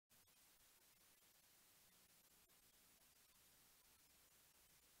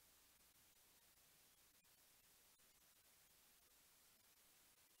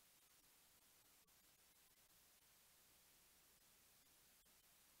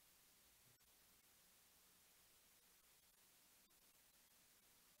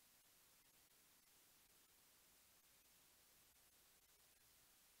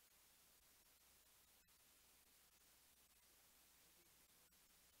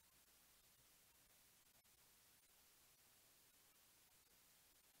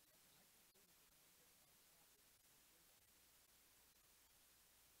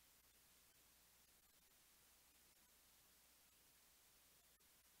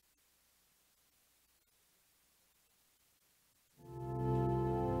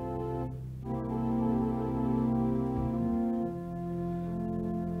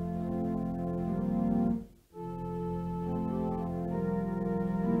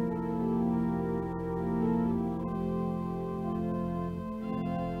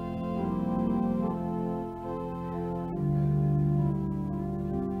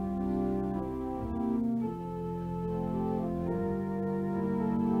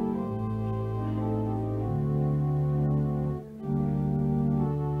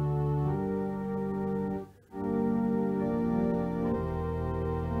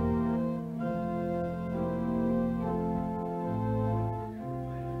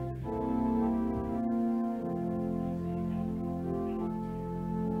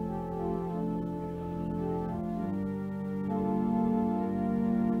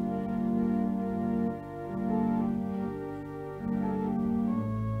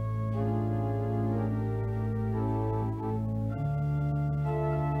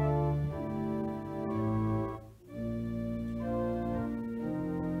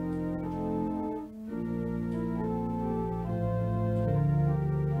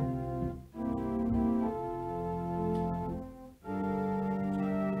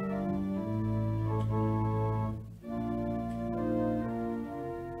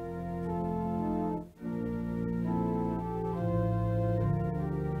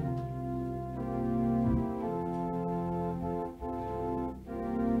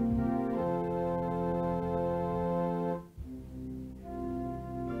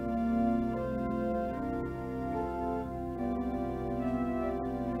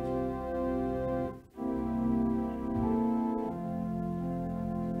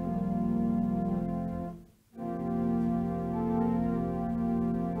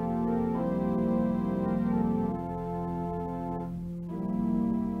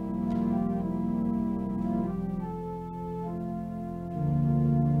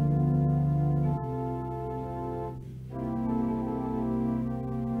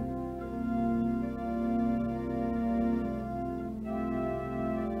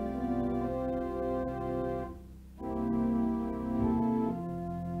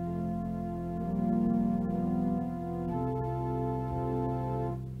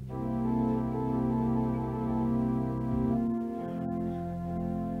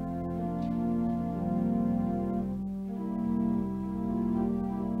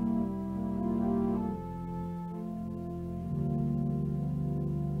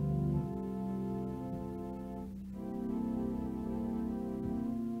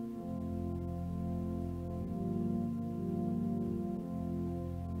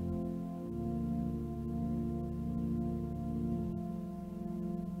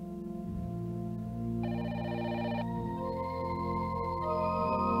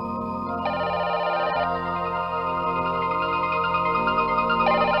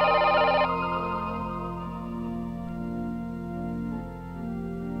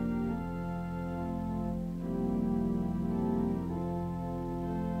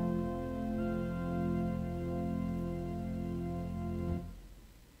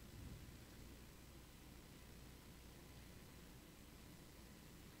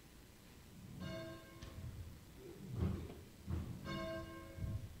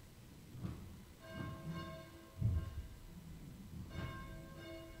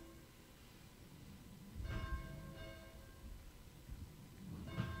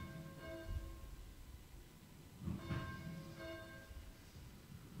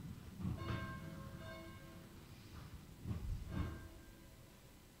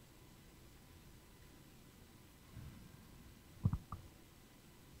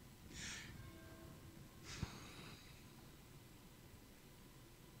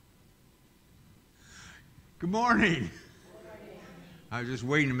Good morning. I was just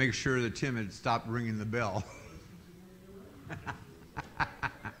waiting to make sure that Tim had stopped ringing the bell.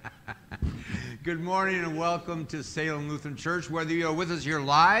 Good morning and welcome to Salem Lutheran Church, whether you're with us here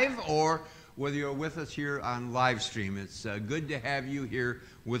live or whether you're with us here on Livestream. It's good to have you here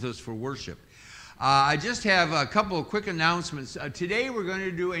with us for worship. I just have a couple of quick announcements. Today we're going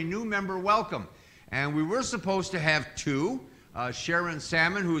to do a new member welcome, and we were supposed to have two. Sharon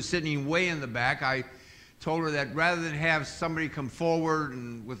Salmon, who is sitting way in the back, I told her that rather than have somebody come forward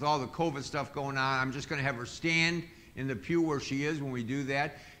and with all the COVID stuff going on, I'm just going to have her stand in the pew where she is when we do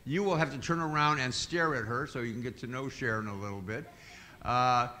that. You will have to turn around and stare at her so you can get to know Sharon a little bit.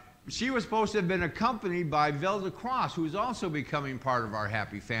 She was supposed to have been accompanied by Velda Cross, who's also becoming part of our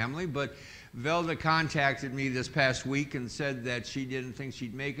happy family, but Velda contacted me this past week and said that she didn't think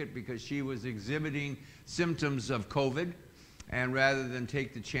she'd make it because she was exhibiting symptoms of COVID. And rather than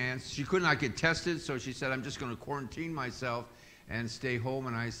take the chance, she could not get tested, so she said, I'm just going to quarantine myself and stay home.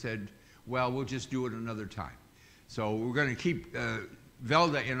 And I said, well, we'll just do it another time. So we're going to keep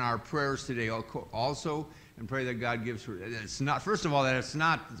Velda in our prayers today also, and pray that God gives her, it's not, first of all, that it's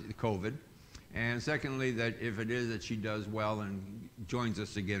not COVID, and secondly, that if it is, that she does well and joins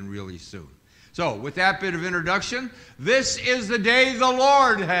us again really soon. So with that bit of introduction, this is the day the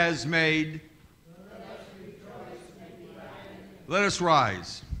Lord has made. Let us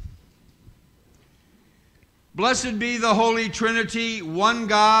rise. Blessed be the Holy Trinity, one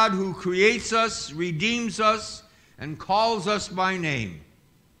God who creates us, redeems us, and calls us by name.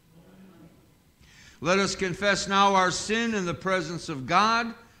 Let us confess now our sin in the presence of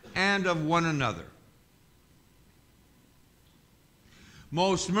God and of one another.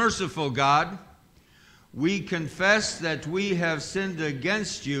 Most merciful God, we confess that we have sinned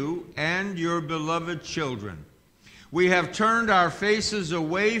against you and your beloved children. We have turned our faces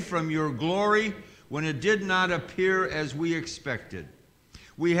away from your glory when it did not appear as we expected.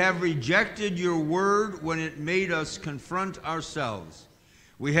 We have rejected your word when it made us confront ourselves.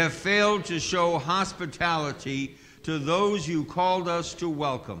 We have failed to show hospitality to those you called us to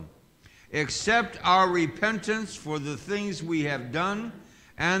welcome. Accept our repentance for the things we have done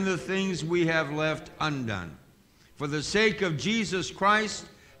and the things we have left undone. For the sake of Jesus Christ,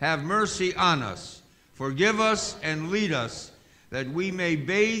 have mercy on us. Forgive us and lead us, that we may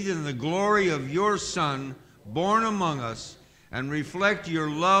bathe in the glory of your Son, born among us, and reflect your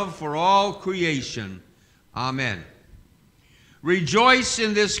love for all creation. Amen. Rejoice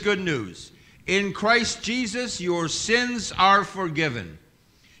in this good news. In Christ Jesus, your sins are forgiven.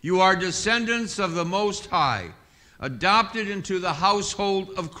 You are descendants of the Most High, adopted into the household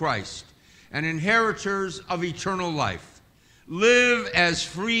of Christ, and inheritors of eternal life. Live as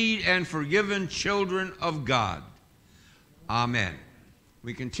freed and forgiven children of God. Amen.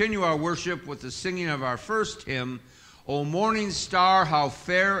 We continue our worship with the singing of our first hymn, O Morning Star, How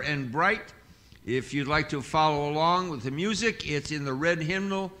Fair and Bright. If you'd like to follow along with the music, it's in the red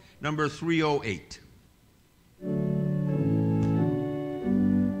hymnal, number 308.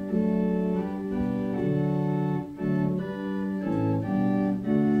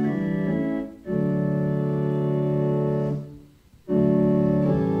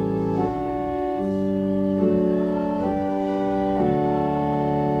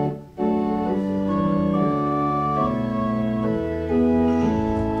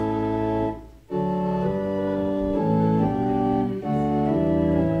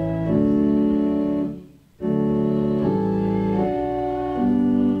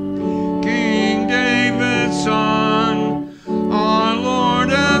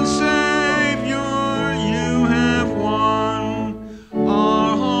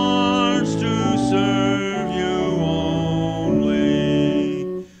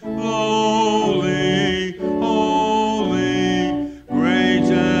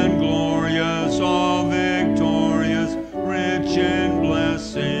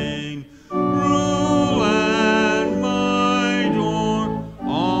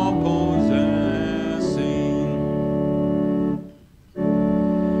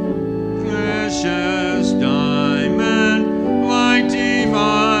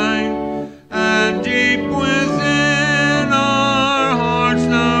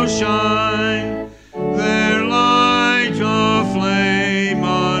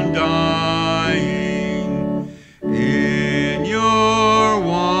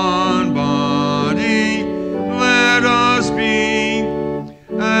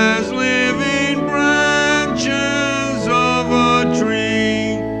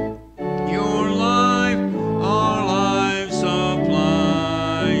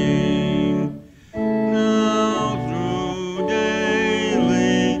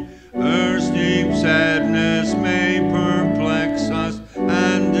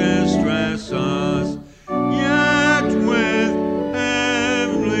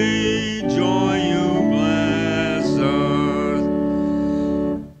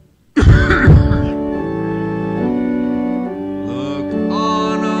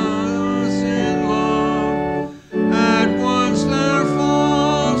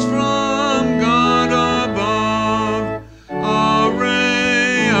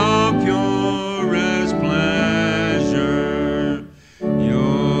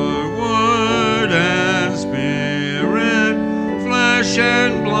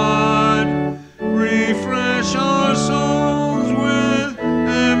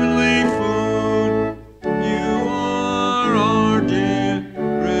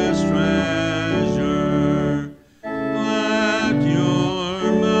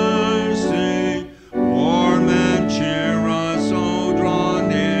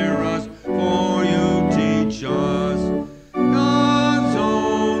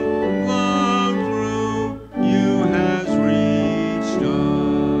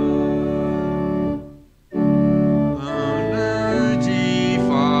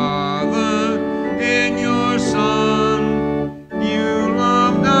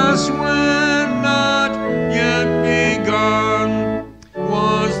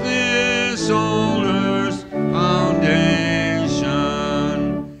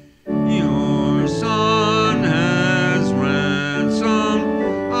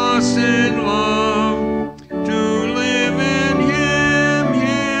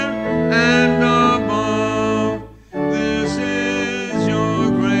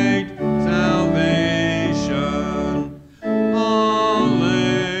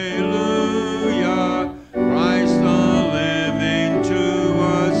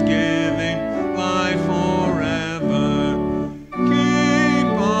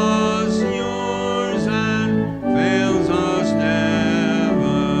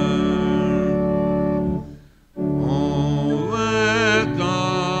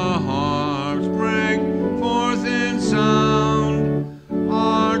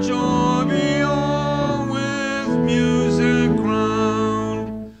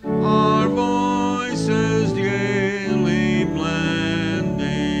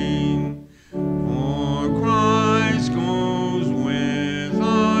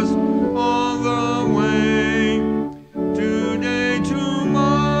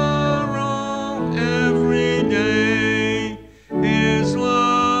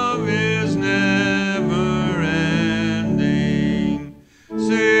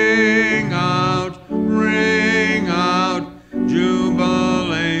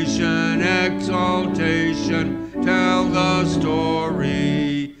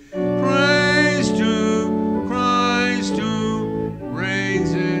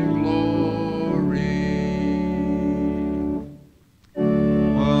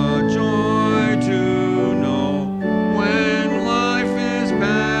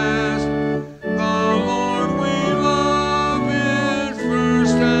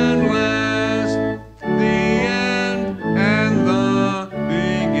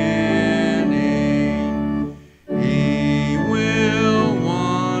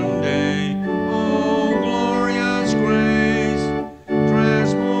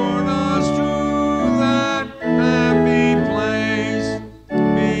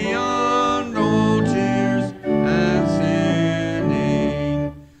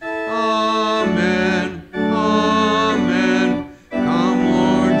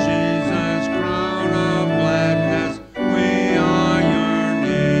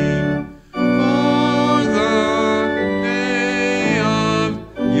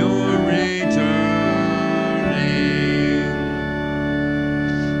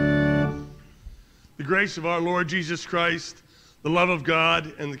 The grace of our Lord Jesus Christ, the love of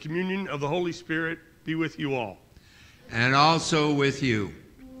God, and the communion of the Holy Spirit be with you all. And also with you.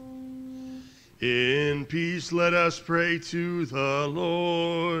 In peace let us pray to the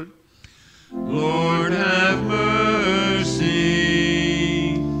Lord. Lord, have mercy.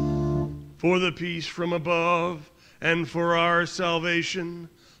 For the peace from above and for our salvation,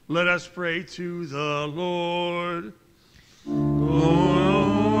 let us pray to the Lord.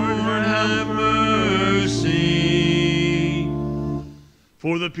 Lord, have mercy.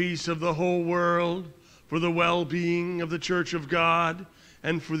 For the peace of the whole world, for the well-being of the Church of God,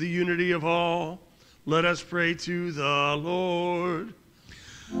 and for the unity of all, let us pray to the Lord.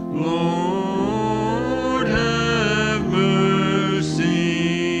 Lord, have mercy.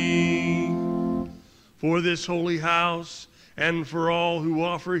 For this holy house, and for all who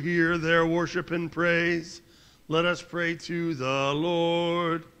offer here their worship and praise, let us pray to the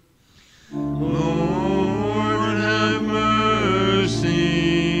Lord. Lord, have mercy.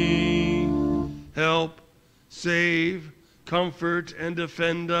 Help, save, comfort, and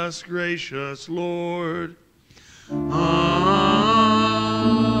defend us, gracious Lord. Amen.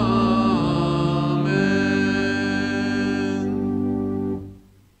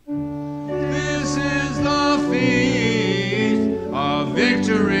 This is the feast of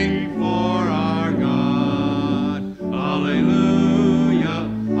victory for our God. Alleluia,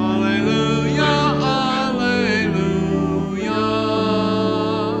 alleluia, alleluia.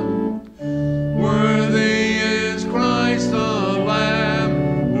 Worthy is Christ the Lamb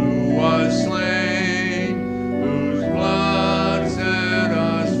who was slain, whose blood set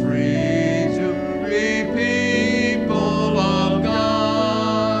us free to be people of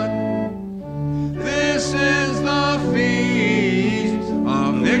God. This is the feast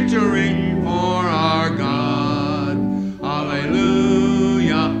of victory for our God.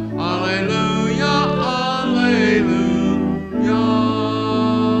 Alleluia, alleluia, alleluia.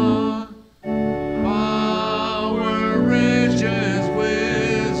 Power, riches,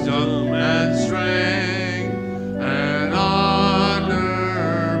 wisdom, and strength, and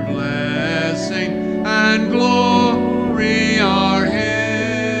honor, blessing, and glory are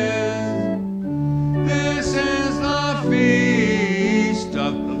His. This is the feast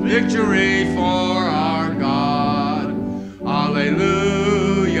of victory for our God.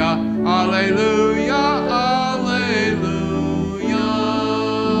 Alleluia, alleluia, alleluia.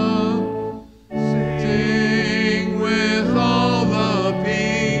 Sing with all the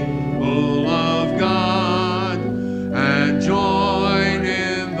people of God, and join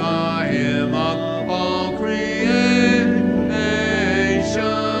in the hymn of all creation.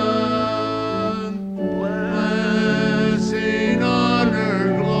 Blessing,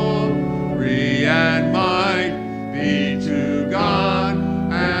 honor, glory, and might be to God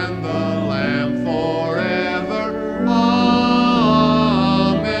and the Lamb forever. Amen.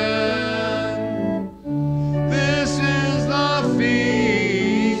 This is the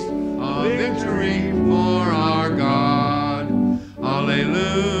feast of victory for our God.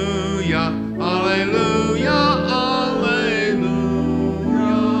 Alleluia, alleluia, alleluia.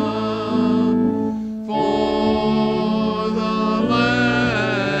 For the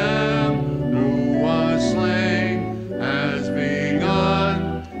Lamb who was slain has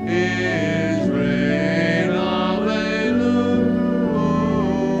begun His reign. Alleluia.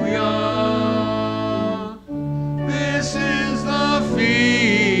 This is the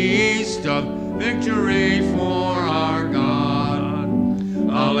feast of victory for our God.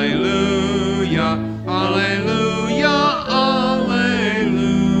 Alleluia, alleluia, alleluia.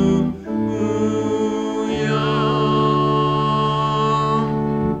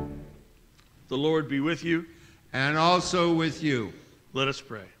 The Lord be with you. And also with you. Let us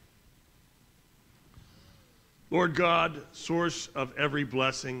pray. Lord God, source of every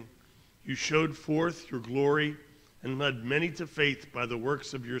blessing, you showed forth your glory and led many to faith by the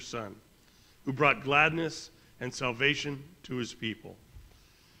works of your Son, who brought gladness and salvation to his people.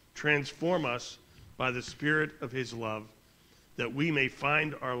 Transform us by the Spirit of his love, that we may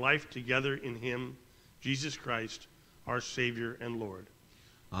find our life together in him, Jesus Christ, our Savior and Lord.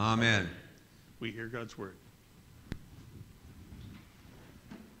 Amen. We hear God's word.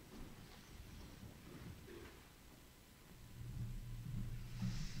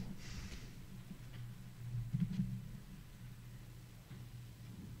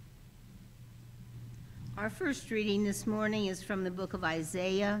 Our first reading this morning is from the book of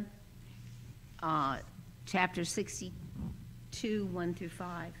Isaiah, chapter 62, 1 through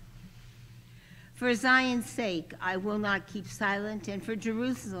 5. For Zion's sake, I will not keep silent, and for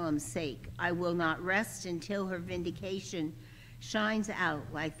Jerusalem's sake, I will not rest until her vindication shines out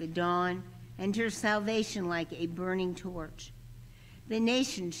like the dawn and her salvation like a burning torch. The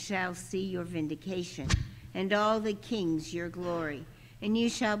nations shall see your vindication, and all the kings your glory, and you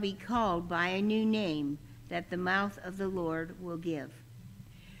shall be called by a new name that the mouth of the Lord will give.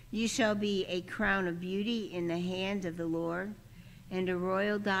 You shall be a crown of beauty in the hand of the Lord, and a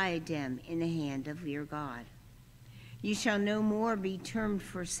royal diadem in the hand of your God. You shall no more be termed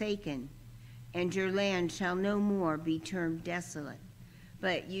forsaken, and your land shall no more be termed desolate,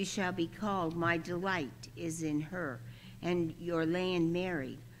 but you shall be called, my delight is in her, and your land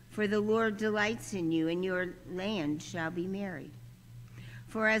married. For the Lord delights in you, and your land shall be married.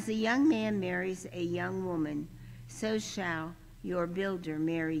 For as a young man marries a young woman, so shall your builder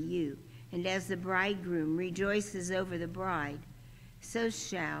marry you. And as the bridegroom rejoices over the bride, so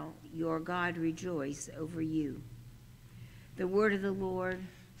shall your God rejoice over you. The word of the Lord.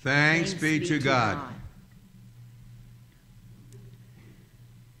 Thanks be to God.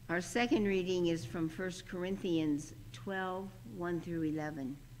 Our second reading is from 1 Corinthians 12, 1 through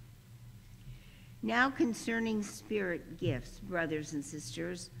 11. Now concerning spirit gifts, brothers and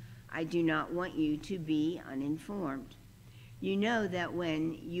sisters, I do not want you to be uninformed. You know that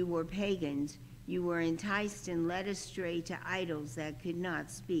when you were pagans, you were enticed and led astray to idols that could not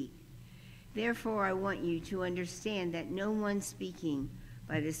speak. Therefore, I want you to understand that no one speaking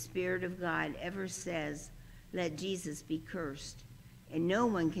by the Spirit of God ever says, "Let Jesus be cursed." And no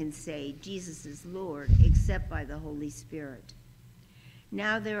one can say, "Jesus is Lord," except by the Holy Spirit.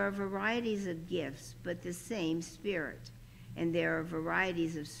 Now there are varieties of gifts, but the same Spirit. And there are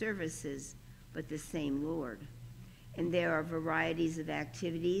varieties of services, but the same Lord. And there are varieties of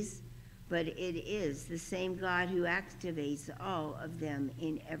activities, but it is the same God who activates all of them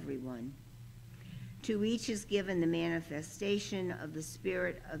in everyone. To each is given the manifestation of the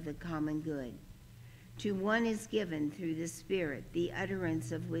Spirit of the common good. To one is given through the Spirit the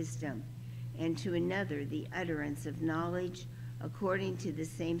utterance of wisdom, and to another the utterance of knowledge according to the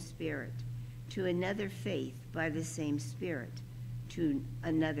same Spirit, to another faith by the same Spirit, to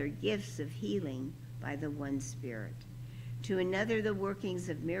another gifts of healing by the one Spirit, to another the workings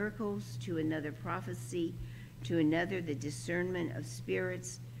of miracles, to another prophecy, to another the discernment of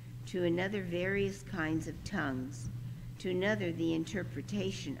spirits, to another various kinds of tongues, to another the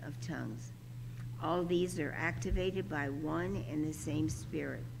interpretation of tongues. All these are activated by one and the same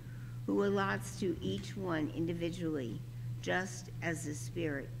Spirit, who allots to each one individually, just as the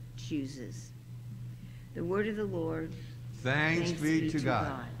Spirit chooses. The word of the Lord. Thanks be to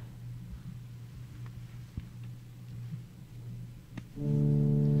God.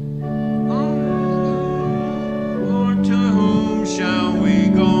 Lord, to whom shall we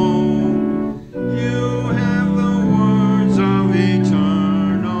go? You have the words of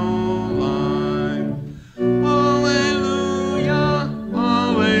eternal life. Alleluia,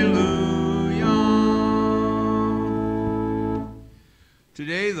 alleluia.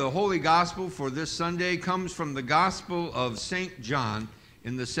 Today, the Holy Gospel for this Sunday comes from the Gospel of St. John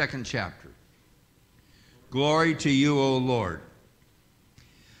in the 2nd chapter. Glory to you, O Lord.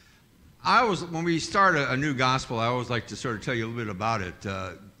 When we start a new gospel, I always like to sort of tell you a little bit about it.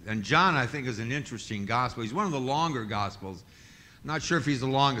 And John, I think, is an interesting gospel. He's one of the longer gospels. I'm not sure if he's the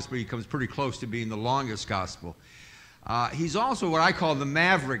longest, but he comes pretty close to being the longest gospel. He's also what I call the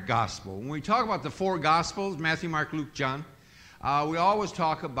maverick gospel. When we talk about the four gospels, Matthew, Mark, Luke, John, we always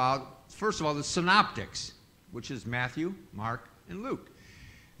talk about, first of all, the synoptics, which is Matthew, Mark, and Luke.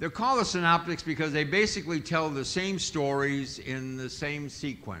 They're called the synoptics because they basically tell the same stories in the same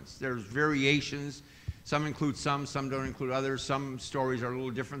sequence. There's variations. Some include some don't include others. Some stories are a little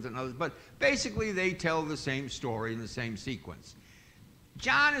different than others. But basically, they tell the same story in the same sequence.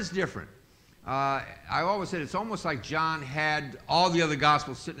 John is different. I always said it's almost like John had all the other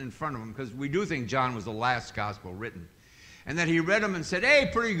gospels sitting in front of him, because we do think John was the last gospel written. And that he read them and said,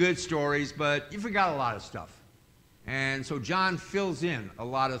 hey, pretty good stories, but you forgot a lot of stuff. And so John fills in a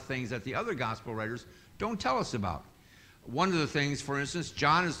lot of things that the other gospel writers don't tell us about. One of the things, for instance,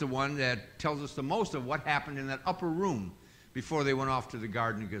 John is the one that tells us the most of what happened in that upper room before they went off to the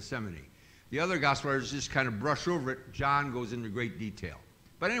Garden of Gethsemane. The other gospel writers just kind of brush over it. John goes into great detail.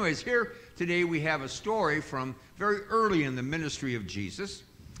 But anyways, here today we have a story from very early in the ministry of Jesus.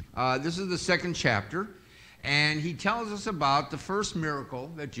 This is the 2nd chapter, and he tells us about the first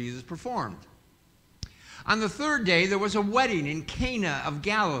miracle that Jesus performed. On the 3rd day, there was a wedding in Cana of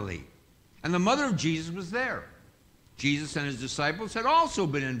Galilee, and the mother of Jesus was there. Jesus and his disciples had also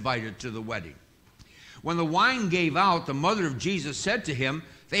been invited to the wedding. When the wine gave out, the mother of Jesus said to him,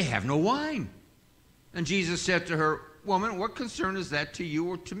 "They have no wine." And Jesus said to her, "Woman, what concern is that to you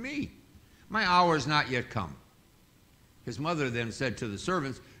or to me? My hour is not yet come." His mother then said to the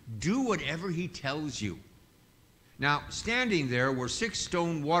servants, "Do whatever he tells you." Now, standing there were 6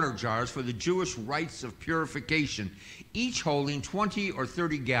 stone water jars for the Jewish rites of purification, each holding 20 or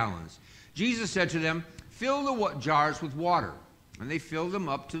 30 gallons. Jesus said to them, "Fill the jars with water." And they filled them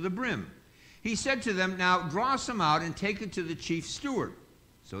up to the brim. He said to them, "Now draw some out and take it to the chief steward."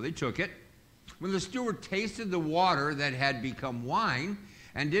 So they took it. When the steward tasted the water that had become wine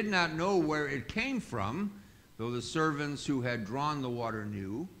and did not know where it came from, though the servants who had drawn the water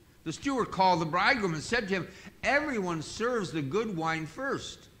knew, the steward called the bridegroom and said to him, "Everyone serves the good wine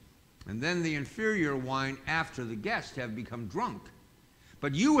first, and then the inferior wine after the guests have become drunk.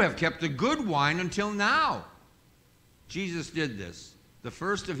 But you have kept the good wine until now." Jesus did this, the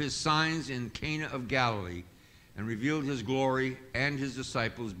first of his signs in Cana of Galilee, and revealed his glory, and his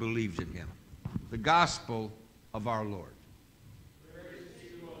disciples believed in him. The gospel of our Lord.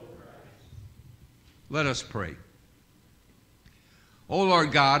 Let us pray. O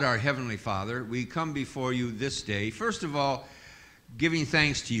Lord God, our Heavenly Father, we come before you this day, first of all, giving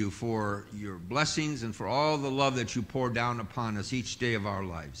thanks to you for your blessings and for all the love that you pour down upon us each day of our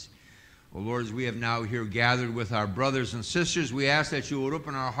lives. O Lord, as we have now here gathered with our brothers and sisters, we ask that you would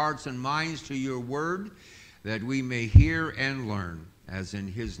open our hearts and minds to your word, that we may hear and learn, as in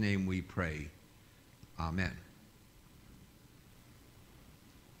his name we pray. Amen.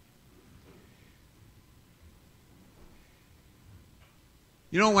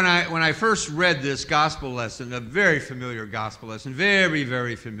 You know, when I first read this gospel lesson, a very familiar gospel lesson, very,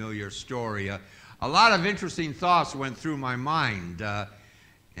 very familiar story, a lot of interesting thoughts went through my mind. And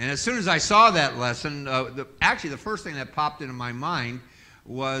as soon as I saw that lesson, actually the first thing that popped into my mind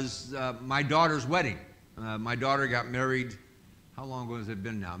was my daughter's wedding. My daughter got married, how long ago has it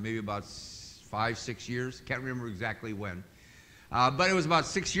been now? Maybe about 5, 6 years? Can't remember exactly when. But it was about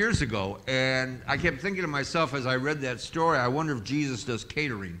 6 years ago, and I kept thinking to myself as I read that story, I wonder if Jesus does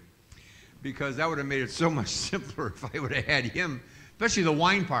catering, because that would have made it so much simpler if I would have had him, especially the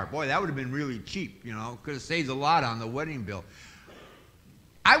wine part. Boy, that would have been really cheap, you know, could have saved a lot on the wedding bill.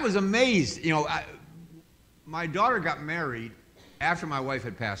 I was amazed, you know, my daughter got married after my wife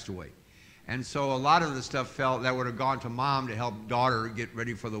had passed away. And so a lot of the stuff that would have gone to mom to help daughter get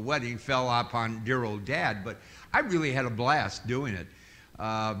ready for the wedding fell upon dear old dad. But I really had a blast doing it.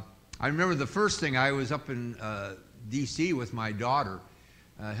 I remember the first thing, I was up in D.C. with my daughter,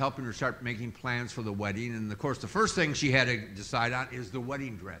 helping her start making plans for the wedding. And of course, the first thing she had to decide on is the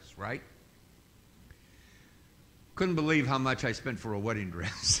wedding dress, right? Couldn't believe how much I spent for a wedding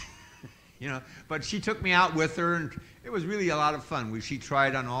dress. You know, but she took me out with her, and it was really a lot of fun. She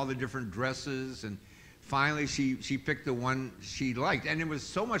tried on all the different dresses, and finally she picked the one she liked. And it was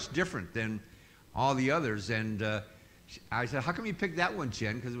so much different than all the others. And I said, "How come you picked that one,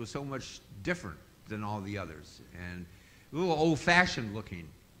 Jen?" Because it was so much different than all the others. And a little old-fashioned looking,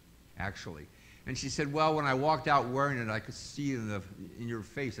 actually. And she said, "Well, when I walked out wearing it, I could see in your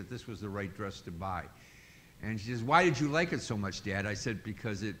face that this was the right dress to buy." And she says, "Why did you like it so much, Dad?" I said,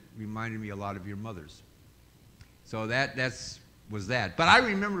 "Because it reminded me a lot of your mother's." So that was that. But I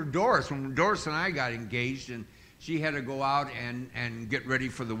remember Doris, when Doris and I got engaged, and she had to go out and get ready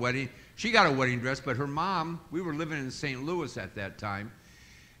for the wedding. She got a wedding dress, but her mom, we were living in St. Louis at that time,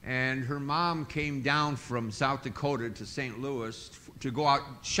 and her mom came down from South Dakota to St. Louis to go out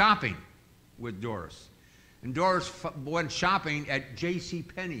shopping with Doris. And Doris went shopping at J.C.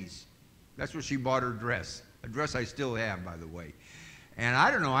 Penney's. That's where she bought her dress. A dress I still have, by the way. And I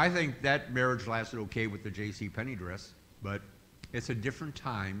don't know, I think that marriage lasted okay with the J.C. Penney dress, but it's a different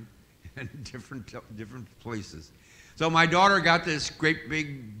time and different places. So my daughter got this great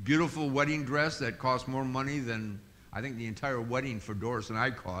big beautiful wedding dress that cost more money than I think the entire wedding for Doris and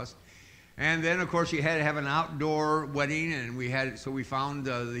I cost. And then of course she had to have an outdoor wedding, and we found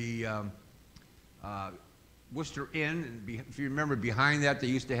the Worcester Inn, and if you remember, behind that they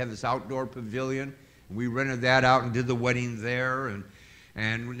used to have this outdoor pavilion, and we rented that out and did the wedding there, and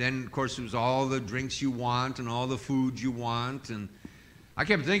then of course it was all the drinks you want and all the food you want. And I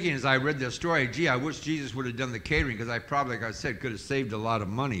kept thinking as I read this story, gee, I wish Jesus would have done the catering, because I probably, like I said, could have saved a lot of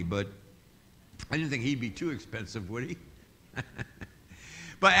money, but I didn't think he'd be too expensive, would he?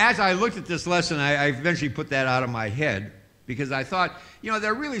 But as I looked at this lesson, I eventually put that out of my head, because I thought, you know,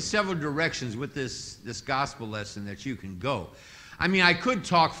 there are really several directions with this gospel lesson that you can go. I mean, I could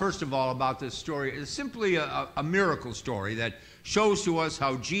talk, first of all, about this story. It's simply a miracle story that shows to us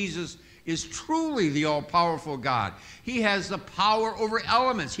how Jesus is truly the all-powerful God. He has the power over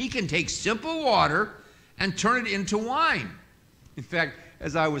elements. He can take simple water and turn it into wine. In fact,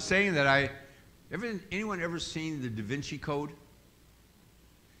 as I was saying that, anyone ever seen the Da Vinci Code?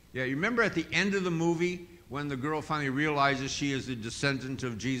 Yeah, you remember at the end of the movie when the girl finally realizes she is a descendant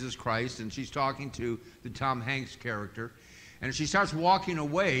of Jesus Christ, and she's talking to the Tom Hanks character, and she starts walking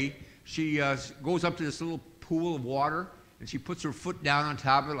away, she goes up to this little pool of water, and she puts her foot down on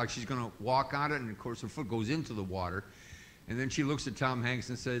top of it like she's going to walk on it, and of course her foot goes into the water. And then she looks at Tom Hanks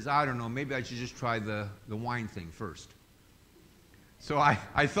and says, I don't know, maybe I should just try the wine thing first. So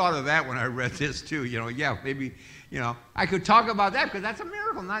I thought of that when I read this too. Yeah, maybe, I could talk about that because that's a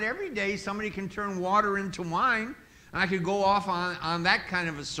miracle. Not every day somebody can turn water into wine. And I could go off on that kind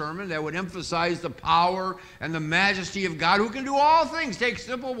of a sermon that would emphasize the power and the majesty of God, who can do all things. Take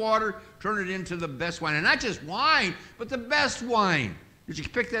simple water, turn it into the best wine. And not just wine, but the best wine. Did you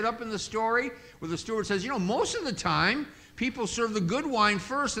pick that up in the story? Where the steward says, most of the time, people serve the good wine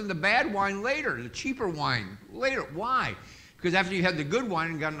first and the bad wine later, the cheaper wine later. Why? Because after you had the good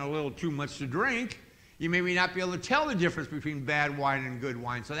wine and gotten a little too much to drink, you may not be able to tell the difference between bad wine and good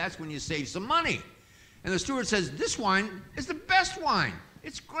wine. So that's when you save some money. And the steward says, this wine is the best wine.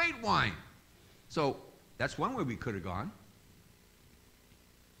 It's great wine. So that's one way we could have gone.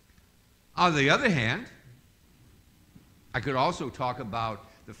 On the other hand, I could also talk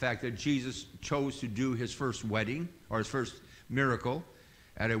about the fact that Jesus chose to do his first wedding, or his first miracle,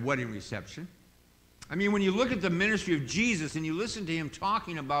 at a wedding reception. I mean, when you look at the ministry of Jesus and you listen to him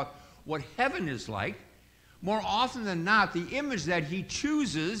talking about what heaven is like, more often than not, the image that he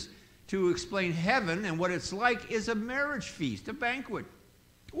chooses to explain heaven and what it's like is a marriage feast, a banquet.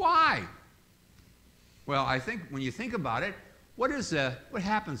 Why? Well, I think when you think about it, what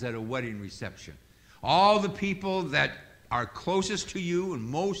happens at a wedding reception? All the people that are closest to you and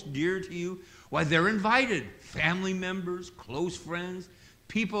most dear to you, why, they're invited. Family members, close friends,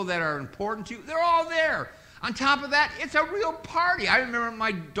 people that are important to you, they're all there. On top of that, it's a real party. I remember at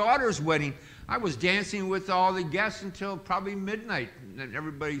my daughter's wedding, I was dancing with all the guests until probably midnight, and then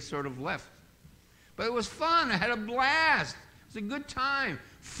everybody sort of left. But it was fun. I had a blast. It was a good time.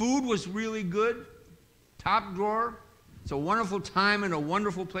 Food was really good, top drawer. It's a wonderful time and a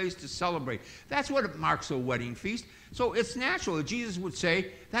wonderful place to celebrate. That's what marks a wedding feast. So it's natural that Jesus would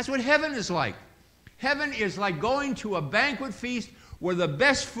say that's what heaven is like. Heaven is like going to a banquet feast where the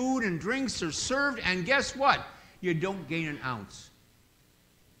best food and drinks are served, and guess what? You don't gain an ounce.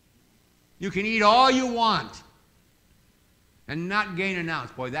 You can eat all you want and not gain an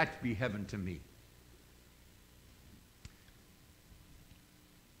ounce. Boy, that'd be heaven to me.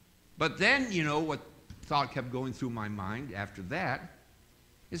 But then, what thought kept going through my mind after that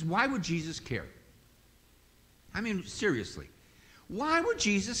is, why would Jesus care? I mean, seriously, why would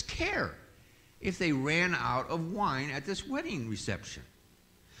Jesus care if they ran out of wine at this wedding reception?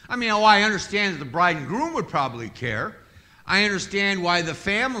 I mean, I understand that the bride and groom would probably care. I understand why the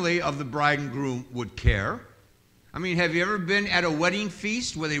family of the bride and groom would care. I mean, have you ever been at a wedding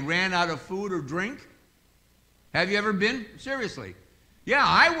feast where they ran out of food or drink? Have you ever been? Seriously. Yeah,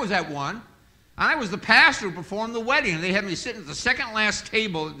 I was at one. I was the pastor who performed the wedding, and they had me sitting at the second last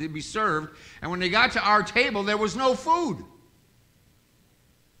table to be served, and when they got to our table, there was no food.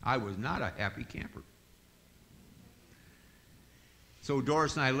 I was not a happy camper. So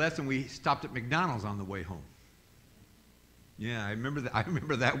Doris and I left, and we stopped at McDonald's on the way home. Yeah, I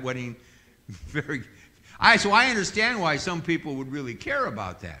remember that wedding very. So I understand why some people would really care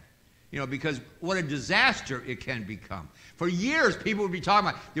about that, because what a disaster it can become. For years, people would be talking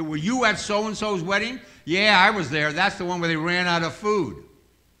about, were you at so-and-so's wedding? Yeah, I was there. That's the one where they ran out of food.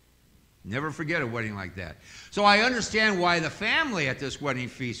 Never forget a wedding like that. So I understand why the family at this wedding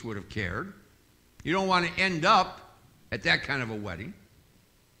feast would have cared. You don't want to end up at that kind of a wedding.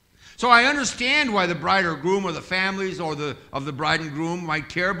 So I understand why the bride or groom or the families of the bride and groom might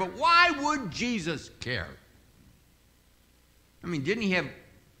care, but why would Jesus care? I mean, didn't he have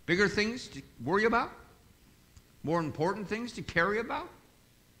bigger things to worry about? More important things to carry about?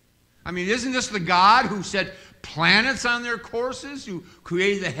 I mean, isn't this the God who set planets on their courses, who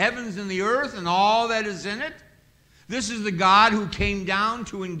created the heavens and the earth and all that is in it? This is the God who came down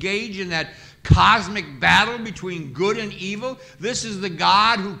to engage in that cosmic battle between good and evil. This is the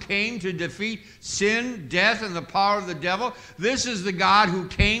God who came to defeat sin, death, and the power of the devil. This is the God who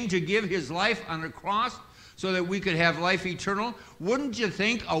came to give his life on the cross so that we could have life eternal. Wouldn't you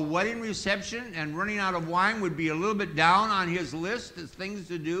think a wedding reception and running out of wine would be a little bit down on his list of things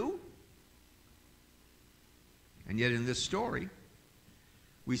to do? And yet in this story,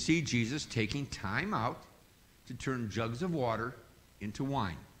 we see Jesus taking time out to turn jugs of water into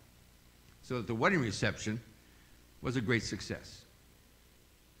wine, so that the wedding reception was a great success.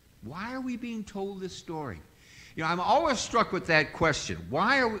 Why are we being told this story? I'm always struck with that question.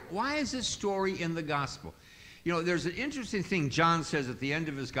 Why is this story in the gospel? You know, there's an interesting thing John says at the end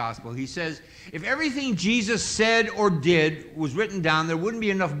of his gospel. He says, if everything Jesus said or did was written down, there wouldn't be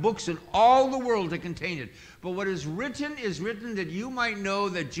enough books in all the world to contain it. But what is written that you might know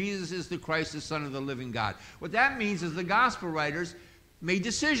that Jesus is the Christ, the Son of the living God. What that means is the gospel writers made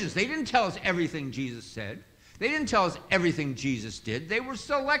decisions. They didn't tell us everything Jesus said. They didn't tell us everything Jesus did. They were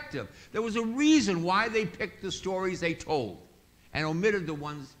selective. There was a reason why they picked the stories they told and omitted the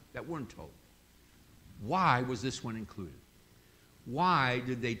ones that weren't told. Why was this one included? Why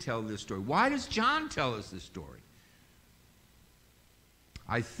did they tell this story? Why does John tell us this story?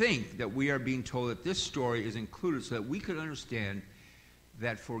 I think that we are being told that this story is included so that we could understand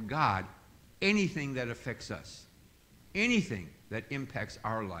that for God, anything that affects us, anything that impacts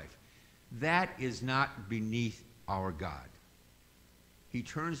our life, that is not beneath our God. He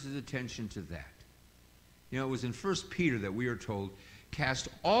turns his attention to that. You know, it was in 1 Peter that we are told, cast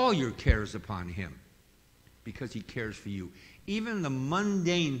all your cares upon him because he cares for you. Even the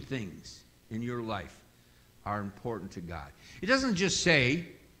mundane things in your life are important to God. It doesn't just say,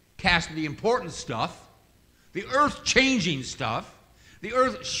 cast the important stuff, the earth-changing stuff, the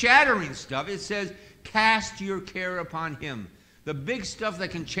earth-shattering stuff. It says, cast your care upon him. The big stuff that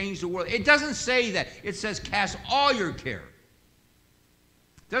can change the world. It doesn't say that. It says, cast all your care.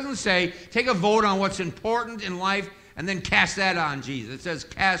 It doesn't say, take a vote on what's important in life and then cast that on Jesus. It says,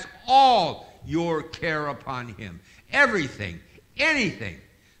 cast all your care upon him. Everything, anything.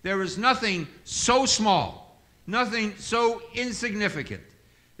 There is nothing so small, nothing so insignificant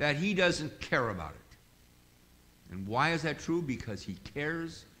that he doesn't care about it. And why is that true? Because he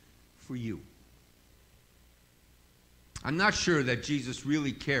cares for you. I'm not sure that Jesus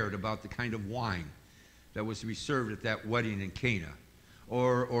really cared about the kind of wine that was to be served at that wedding in Cana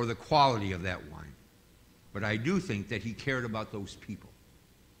or the quality of that wine. But I do think that he cared about those people,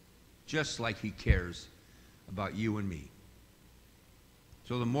 just like he cares about you and me.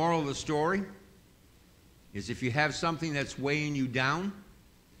 So the moral of the story is if you have something that's weighing you down,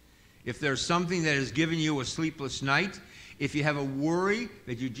 if there's something that has given you a sleepless night, if you have a worry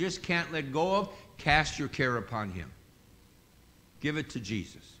that you just can't let go of, cast your care upon him. Give it to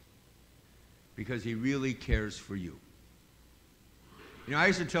Jesus because he really cares for you. You know, I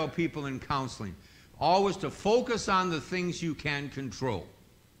used to tell people in counseling, always to focus on the things you can control.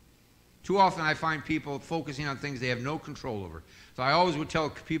 Too often I find people focusing on things they have no control over. So I always would tell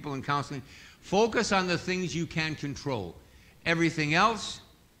people in counseling, focus on the things you can control. Everything else,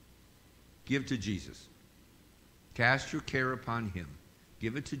 give to Jesus. Cast your care upon him.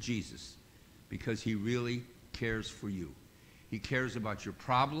 Give it to Jesus because he really cares for you. He cares about your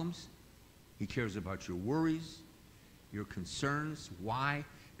problems. He cares about your worries, your concerns. Why?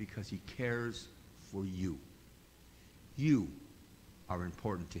 Because he cares for you. You are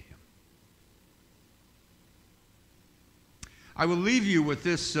important to him. I will leave you with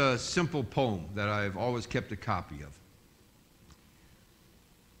this simple poem that I've always kept a copy of.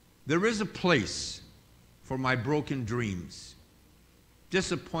 There is a place for my broken dreams,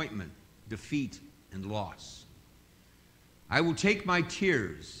 disappointment, defeat, and loss. I will take my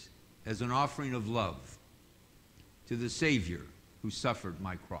tears as an offering of love to the Savior who suffered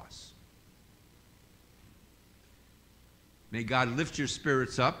my cross. May God lift your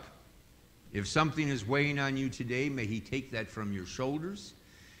spirits up. If something is weighing on you today, may he take that from your shoulders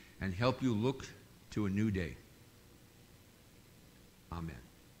and help you look to a new day. Amen.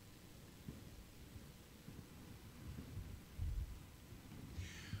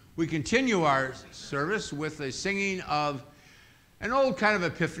 We continue our service with the singing of an old kind of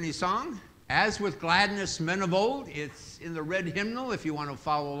Epiphany song. As with gladness men of old, it's in the red hymnal if you want to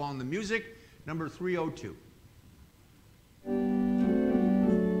follow along the music, number 302.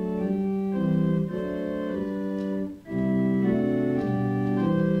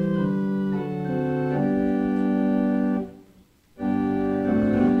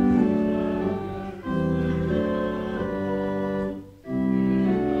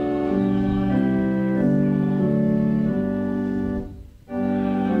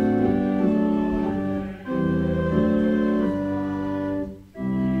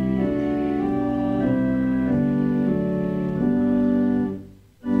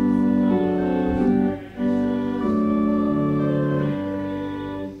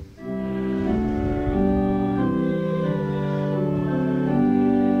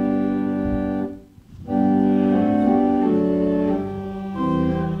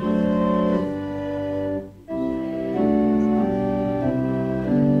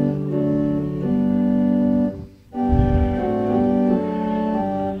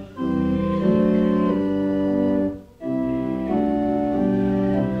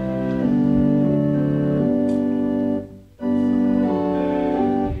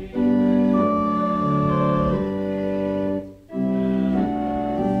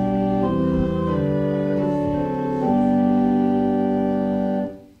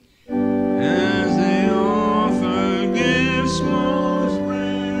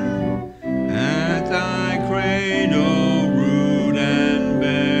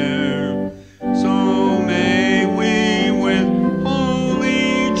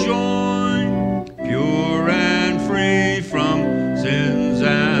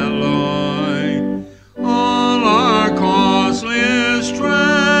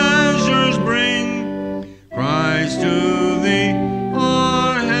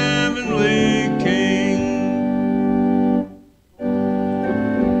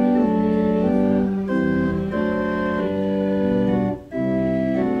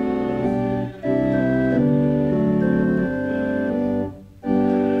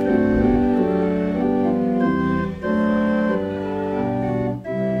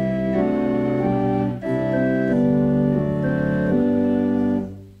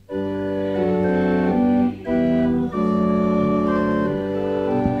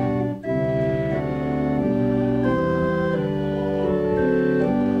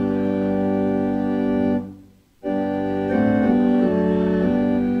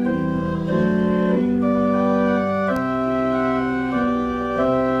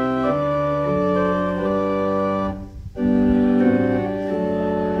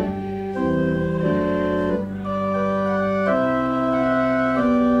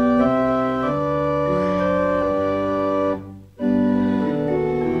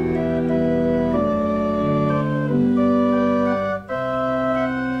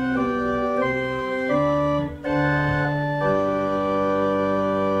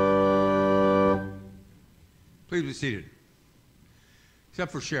 Please be seated.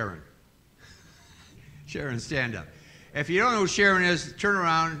 Except for Sharon. Sharon, stand up. If you don't know who Sharon is, turn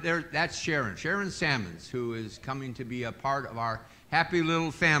around. That's Sharon. Sharon Salmons, who is coming to be a part of our happy little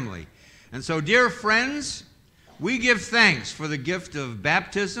family. And so, dear friends, we give thanks for the gift of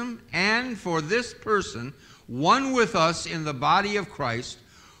baptism and for this person, one with us in the body of Christ,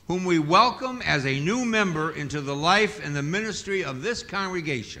 whom we welcome as a new member into the life and the ministry of this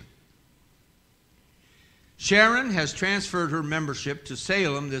congregation. Sharon has transferred her membership to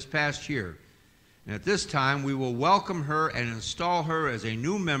Salem this past year. And at this time, we will welcome her and install her as a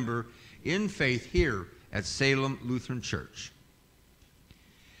new member in faith here at Salem Lutheran Church.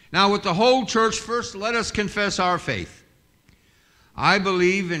 Now, with the whole church, first let us confess our faith. I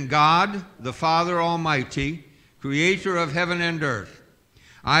believe in God, the Father Almighty, creator of heaven and earth.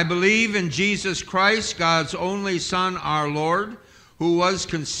 I believe in Jesus Christ, God's only Son, our Lord, who was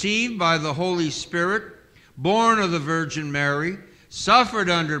conceived by the Holy Spirit, born of the Virgin Mary, suffered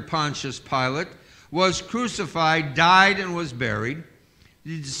under Pontius Pilate, was crucified, died, and was buried.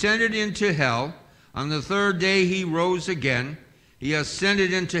 He descended into hell. On the third day he rose again. He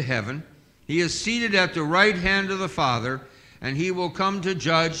ascended into heaven. He is seated at the right hand of the Father, and he will come to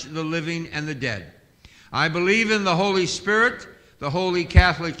judge the living and the dead. I believe in the Holy Spirit, the Holy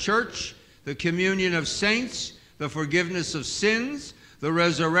Catholic Church, the communion of saints, the forgiveness of sins, the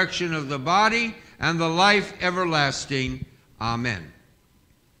resurrection of the body, and the life everlasting. Amen.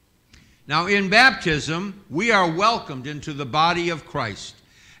 Now, in baptism, we are welcomed into the body of Christ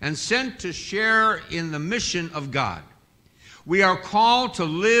and sent to share in the mission of God. We are called to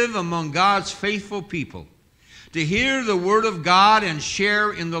live among God's faithful people, to hear the word of God and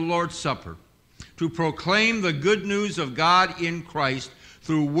share in the Lord's Supper, to proclaim the good news of God in Christ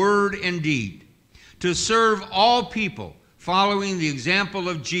through word and deed, to serve all people following the example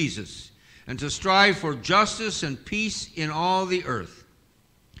of Jesus, and to strive for justice and peace in all the earth.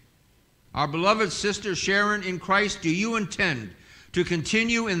 Our beloved sister Sharon in Christ, do you intend to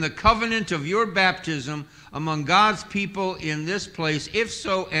continue in the covenant of your baptism among God's people in this place? If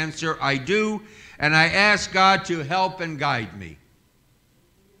so, answer, I do, and I ask God to help and guide me.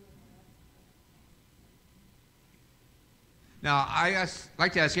 Now, I'd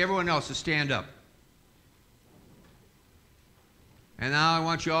like to ask everyone else to stand up. And now I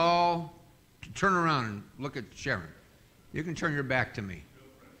want you all to turn around and look at Sharon. You can turn your back to me.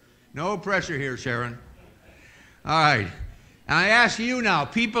 No pressure here, Sharon. All right. And I ask you now,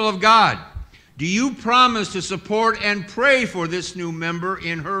 people of God, do you promise to support and pray for this new member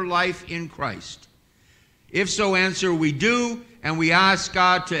in her life in Christ? If so, answer, we do, and we ask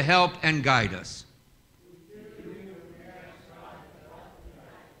God to help and guide us.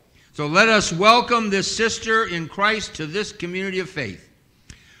 So let us welcome this sister in Christ to this community of faith.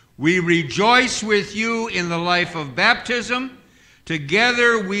 We rejoice with you in the life of baptism.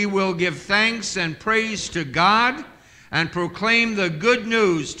 Together we will give thanks and praise to God and proclaim the good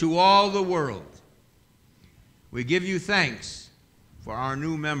news to all the world. We give you thanks for our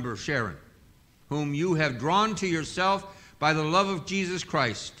new member, Sharon, whom you have drawn to yourself by the love of Jesus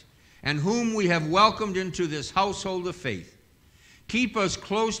Christ, and whom we have welcomed into this household of faith. Keep us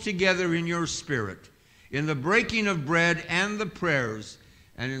close together in your spirit, in the breaking of bread and the prayers,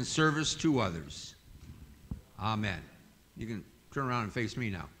 and in service to others. Amen. You can turn around and face me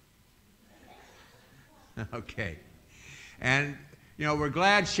now. Okay. And, you know, we're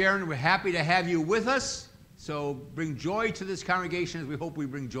glad, Sharon, we're happy to have you with us. So bring joy to this congregation as we hope we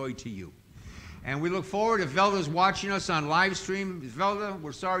bring joy to you. And we look forward, if Velda's watching us on Livestream. Velda,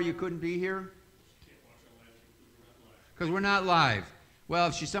 we're sorry you couldn't be here. Because we're not live. Well,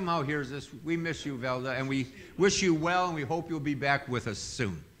 if she somehow hears this, we miss you, Velda, and we wish you well, and we hope you'll be back with us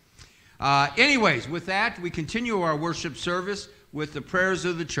soon. Anyways, with that, we continue our worship service with the prayers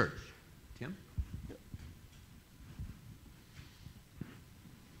of the church. Tim?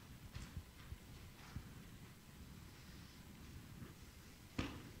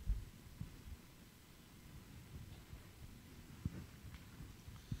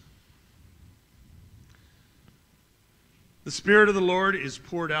 The Spirit of the Lord is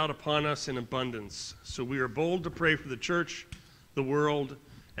poured out upon us in abundance, so we are bold to pray for the church, the world,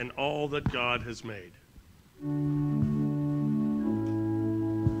 and all that God has made.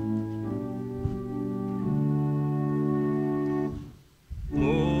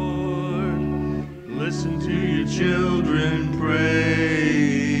 Lord, listen to your children praying.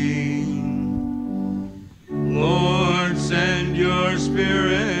 Lord, send your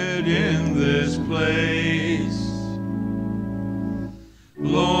Spirit in this place.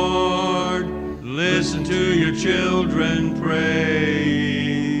 Lord, listen to your children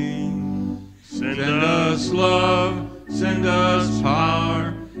praying. Send us love.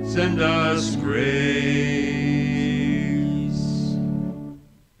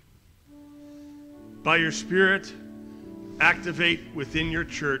 By your Spirit, activate within your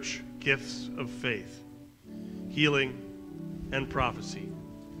church gifts of faith, healing, and prophecy.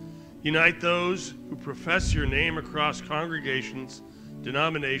 Unite those who profess your name across congregations,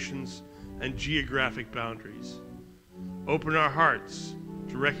 denominations, and geographic boundaries. Open our hearts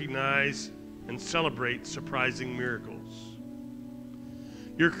to recognize and celebrate surprising miracles.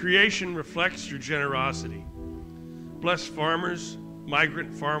 Your creation reflects your generosity. Bless farmers,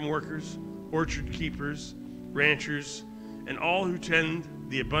 migrant farm workers, orchard keepers, ranchers, and all who tend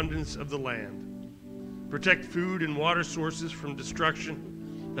the abundance of the land. Protect food and water sources from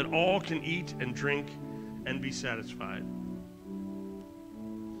destruction, that all can eat and drink and be satisfied.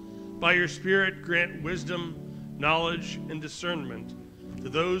 By your Spirit, grant wisdom, knowledge, and discernment to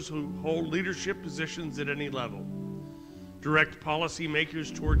those who hold leadership positions at any level. Direct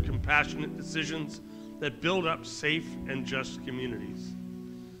policymakers toward compassionate decisions that build up safe and just communities.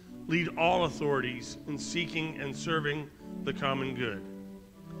 Lead all authorities in seeking and serving the common good.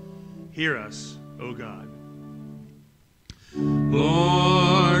 Hear us, O God.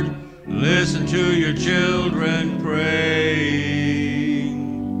 Lord, listen to your children praying.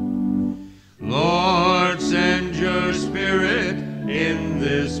 Lord, send your Spirit in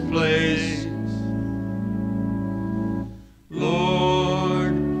this place.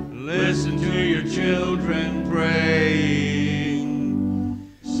 Lord, listen to your children praying.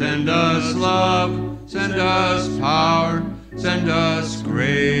 Send us love, send us power, send us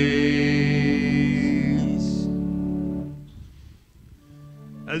grace.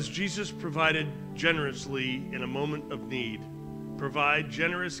 As Jesus provided generously in a moment of need, provide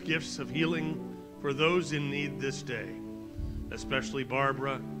generous gifts of healing for those in need this day, especially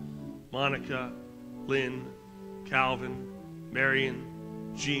Barbara, Monica, Lynn, Calvin,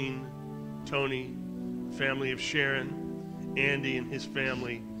 Marion, Jean, Tony, family of Sharon, Andy and his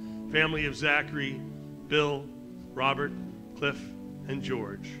family, family of Zachary, Bill, Robert, Cliff, and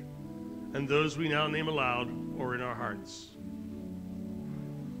George, and those we now name aloud or in our hearts.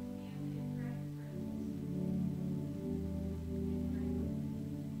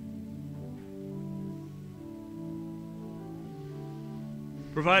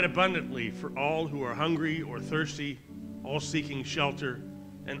 Provide abundantly for all who are hungry or thirsty, all seeking shelter,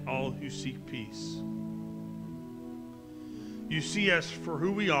 and all who seek peace. You see us for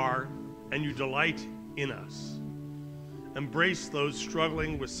who we are, and you delight in us. Embrace those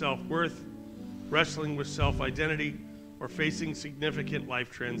struggling with self-worth, wrestling with self-identity, or facing significant life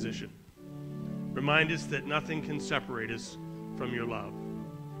transition. Remind us that nothing can separate us from your love.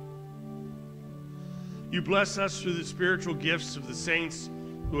 You bless us through the spiritual gifts of the saints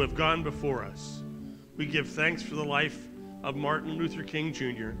who have gone before us. We give thanks for the life of Martin Luther King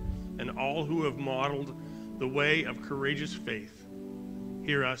Jr. and all who have modeled the way of courageous faith.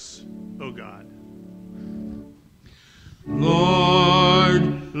 Hear us, O God.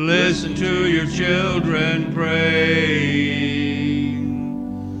 Lord, listen to your children praying.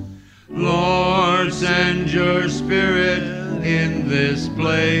 Lord, send your Spirit in this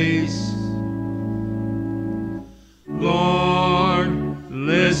place. Lord,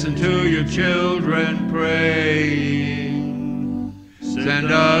 listen to your children praying.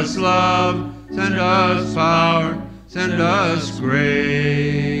 Send us love, send us power, send us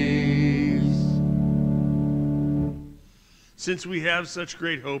grace. Since we have such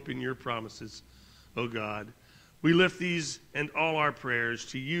great hope in your promises, O God, we lift these and all our prayers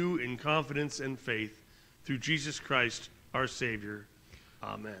to you in confidence and faith through Jesus Christ, our Savior.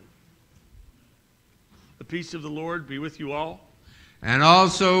 Amen. The peace of the Lord be with you all. And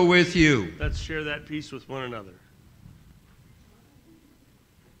also with you. Let's share that peace with one another.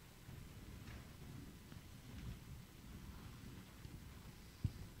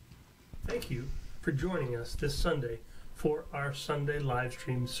 Thank you for joining us this Sunday for our Sunday live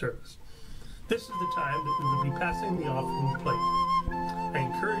stream service. This is the time that we will be passing the offering plate. I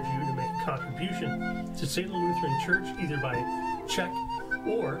encourage you to make a contribution to Salem Lutheran Church either by check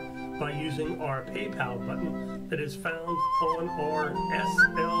or by using our PayPal button that is found on our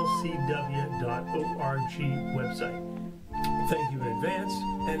slcw.org website. Thank you in advance,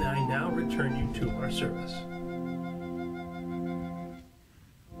 and I now return you to our service.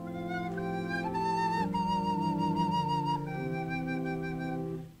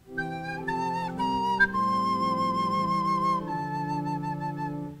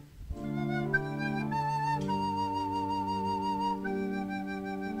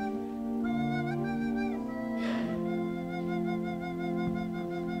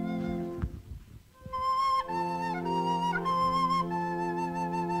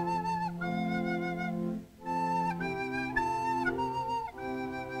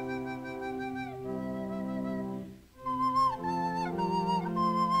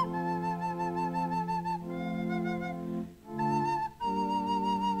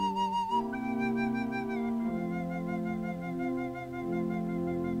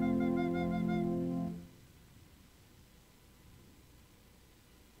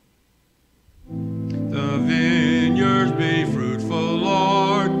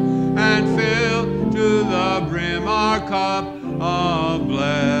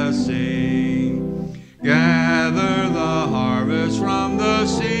 the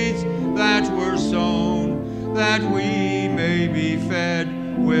seeds that were sown, that we may be fed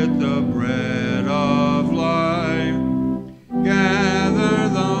with the bread of life. Gather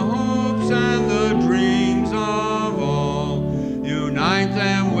the hopes and the dreams of all, unite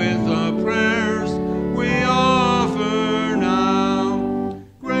them with the prayers we offer now.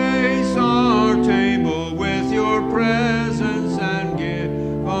 Grace our table with your presence and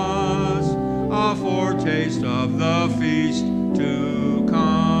give us a foretaste of the feast to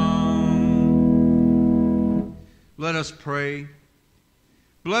come. Let us pray.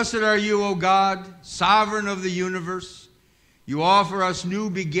 Blessed are you, O God, sovereign of the universe. You offer us new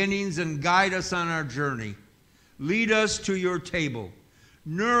beginnings and guide us on our journey. Lead us to your table.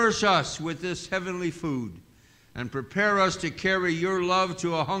 Nourish us with this heavenly food and prepare us to carry your love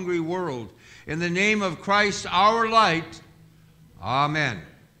to a hungry world. In the name of Christ, our light. Amen.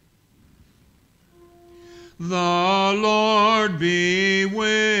 The Lord be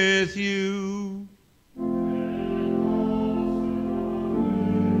with you.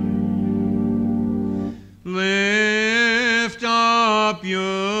 Lift up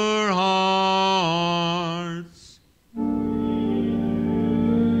your hearts.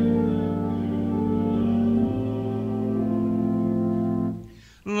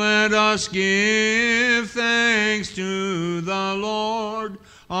 Let us give thanks to the Lord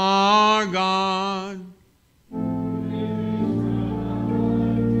our God.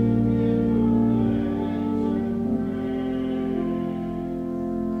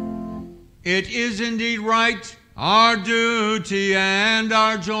 It is indeed right, our duty and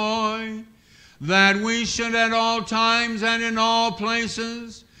our joy, that we should at all times and in all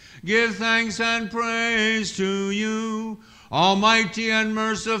places give thanks and praise to you, Almighty and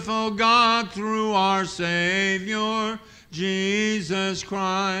merciful God, through our Savior, Jesus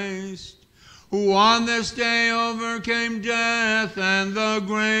Christ, who on this day overcame death and the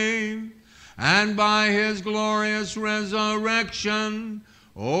grave, and by his glorious resurrection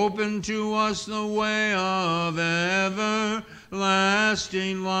open to us the way of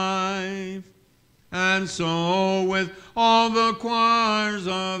everlasting life. And so with all the choirs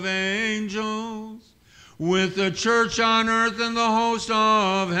of angels, with the church on earth and the host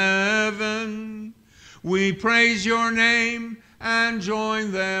of heaven, we praise your name and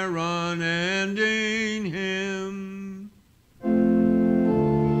join their unending hymn.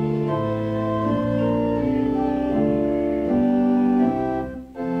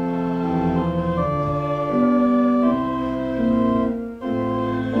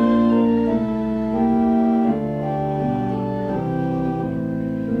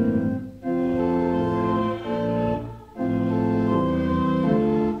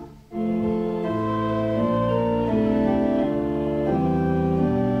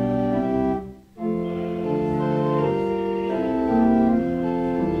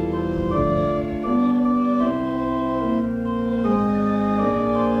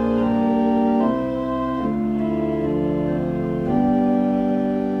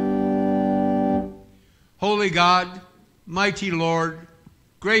 Holy God, mighty Lord,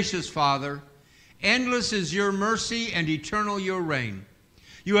 gracious Father, endless is your mercy and eternal your reign.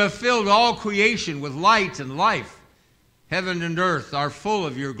 You have filled all creation with light and life. Heaven and earth are full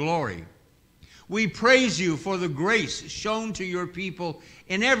of your glory. We praise you for the grace shown to your people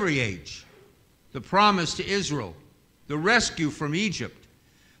in every age, the promise to Israel, the rescue from Egypt,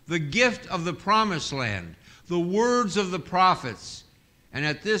 the gift of the promised land, the words of the prophets, and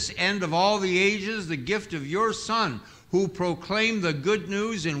at this end of all the ages, the gift of your Son, who proclaimed the good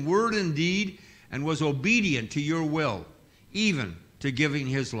news in word and deed and was obedient to your will, even to giving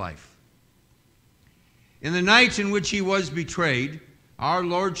his life. In the night in which he was betrayed, our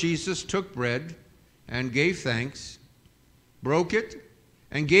Lord Jesus took bread and gave thanks, broke it,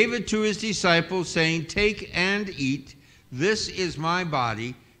 and gave it to his disciples, saying, "Take and eat. This is my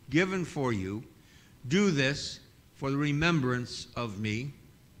body given for you. Do this for the remembrance of me."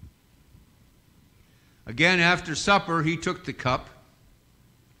 Again, after supper, he took the cup.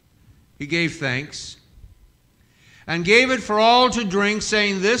 He gave thanks and gave it for all to drink,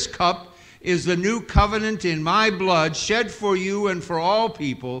 saying, "This cup is the new covenant in my blood, shed for you and for all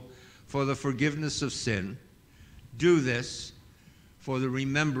people for the forgiveness of sin. Do this for the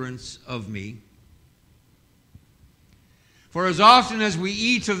remembrance of me." For as often as we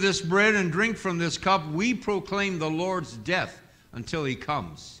eat of this bread and drink from this cup, we proclaim the Lord's death until he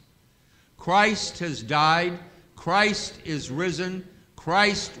comes. Christ has died. Christ is risen.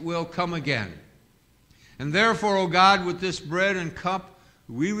 Christ will come again. And therefore, O God, with this bread and cup,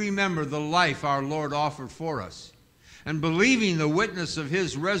 we remember the life our Lord offered for us. And believing the witness of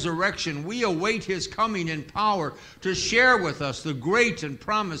his resurrection, we await his coming in power to share with us the great and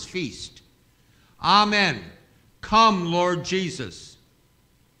promised feast. Amen. Come, Lord Jesus.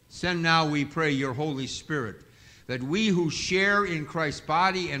 Send now, we pray, your Holy Spirit, that we who share in Christ's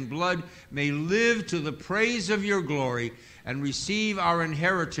body and blood may live to the praise of your glory and receive our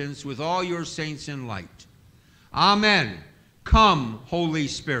inheritance with all your saints in light. Amen. Come, Holy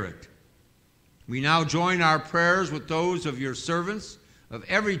Spirit. We now join our prayers with those of your servants of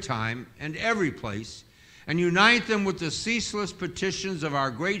every time and every place, and unite them with the ceaseless petitions of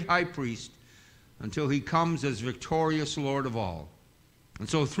our great high priest until he comes as victorious Lord of all. And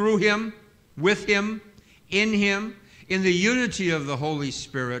so through him, with him, in the unity of the Holy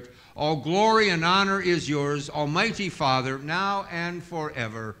Spirit, all glory and honor is yours, Almighty Father, now and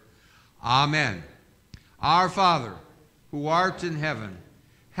forever. Amen. Our Father, who art in heaven,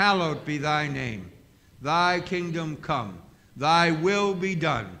 hallowed be thy name. Thy kingdom come, thy will be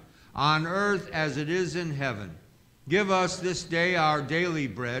done, on earth as it is in heaven. Give us this day our daily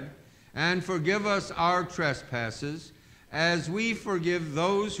bread, and forgive us our trespasses, as we forgive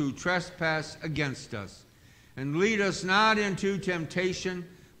those who trespass against us. And lead us not into temptation,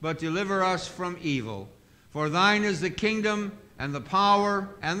 but deliver us from evil. For thine is the kingdom, and the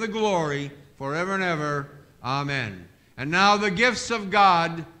power, and the glory, forever and ever. Amen. And now the gifts of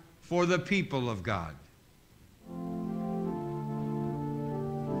God for the people of God.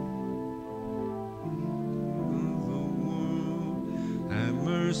 Have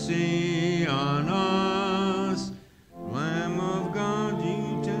mercy on us. Lamb of God,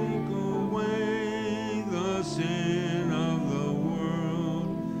 you take away the sin of the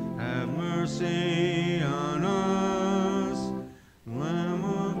world. Have mercy on us. Lamb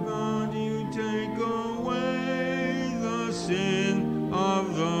of God, you take away the sin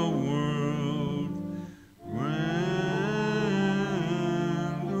of the world. Grant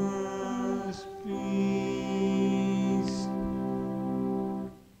us peace.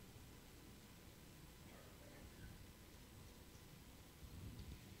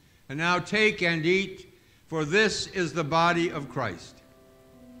 And now take and eat, for this is the body of Christ.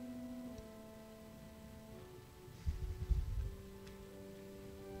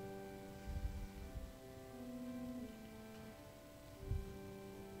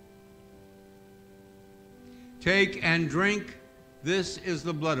 Take and drink, this is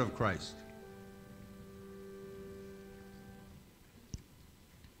the blood of Christ.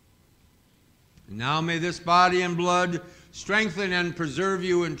 And now may this body and blood strengthen and preserve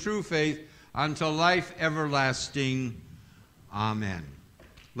you in true faith until life everlasting. Amen.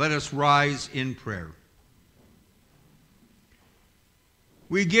 Let us rise in prayer.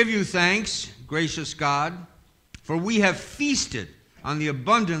 We give you thanks, gracious God, for we have feasted on the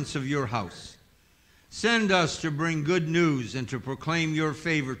abundance of your house. Send us to bring good news and to proclaim your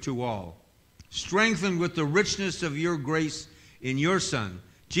favor to all. Strengthened with the richness of your grace in your Son,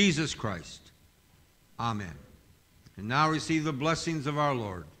 Jesus Christ. Amen. And now receive the blessings of our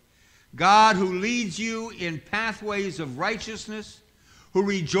Lord. God, who leads you in pathways of righteousness, who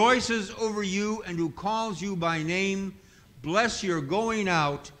rejoices over you and who calls you by name, bless your going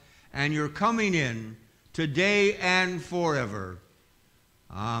out and your coming in today and forever.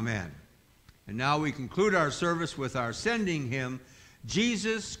 Amen. And now we conclude our service with our sending hymn,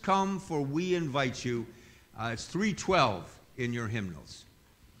 Jesus, Come, for we invite you. It's 312 in your hymnals.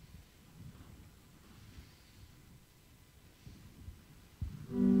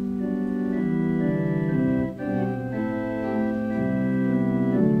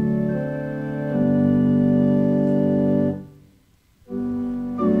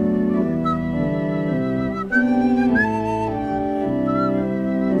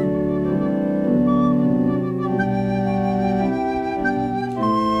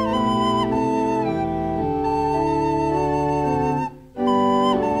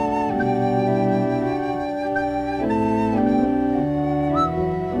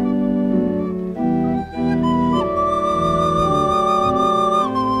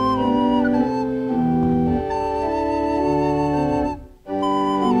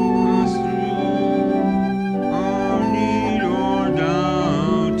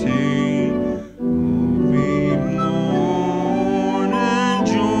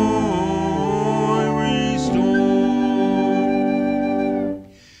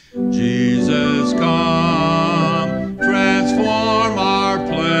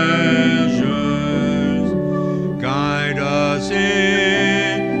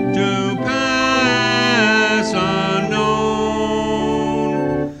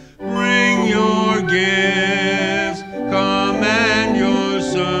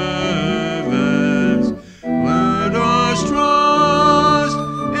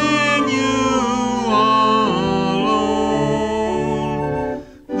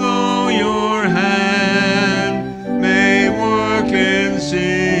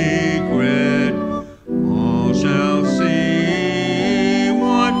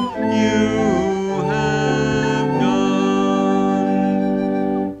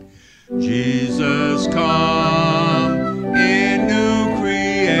 Jesus come in new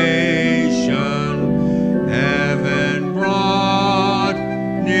creation, heaven brought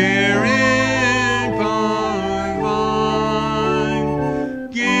near in divine.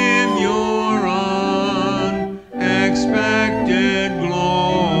 Give your unexpected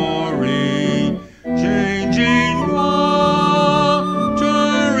glory, changing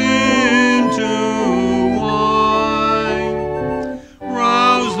water into wine.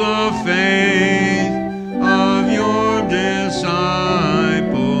 Rouse the faith of your disciples.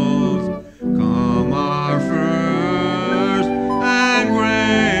 Come our first and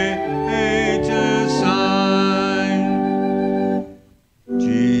greatest sign.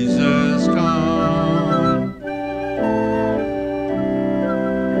 Jesus come.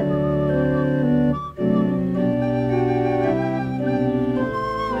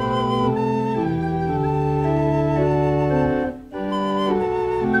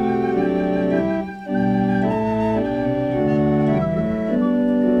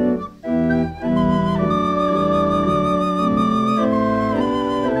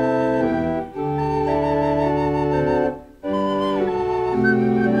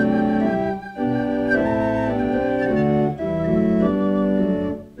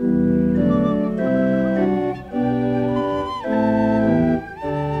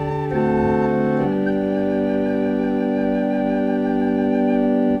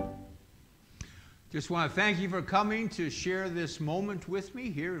 Just want to thank you for coming to share this moment with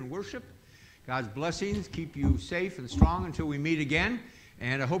me here in worship. God's blessings keep you safe and strong until we meet again.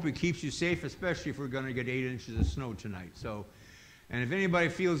 And I hope it keeps you safe, especially if we're going to get 8 inches of snow tonight. So, and if anybody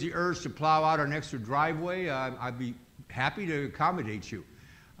feels the urge to plow out our extra driveway, I'd be happy to accommodate you.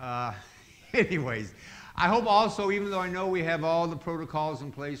 Anyways, I hope also, even though I know we have all the protocols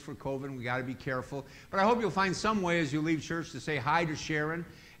in place for COVID, we got to be careful, but I hope you'll find some way as you leave church to say hi to Sharon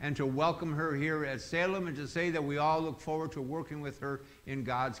and to welcome her here at Salem, and to say that we all look forward to working with her in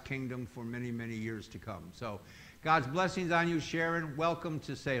God's kingdom for many, many years to come. So God's blessings on you, Sharon. Welcome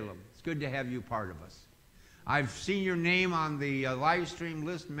to Salem. It's good to have you part of us. I've seen your name on the live stream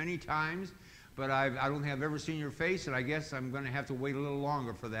list many times, but I don't have ever seen your face, and I guess I'm going to have to wait a little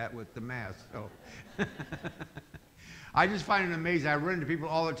longer for that with the mask. So I just find it amazing. I run into people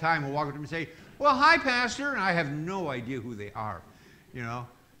all the time who walk up to me and say, "Well, hi, Pastor," and I have no idea who they are, you know.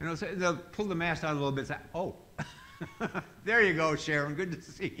 And they'll pull the mask out a little bit and say, "Oh, there you go, Sharon. Good to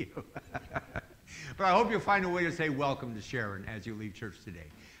see you." But I hope you'll find a way to say welcome to Sharon as you leave church today.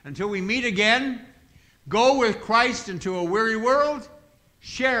 Until we meet again, go with Christ into a weary world.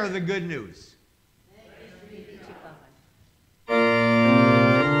 Share the good news.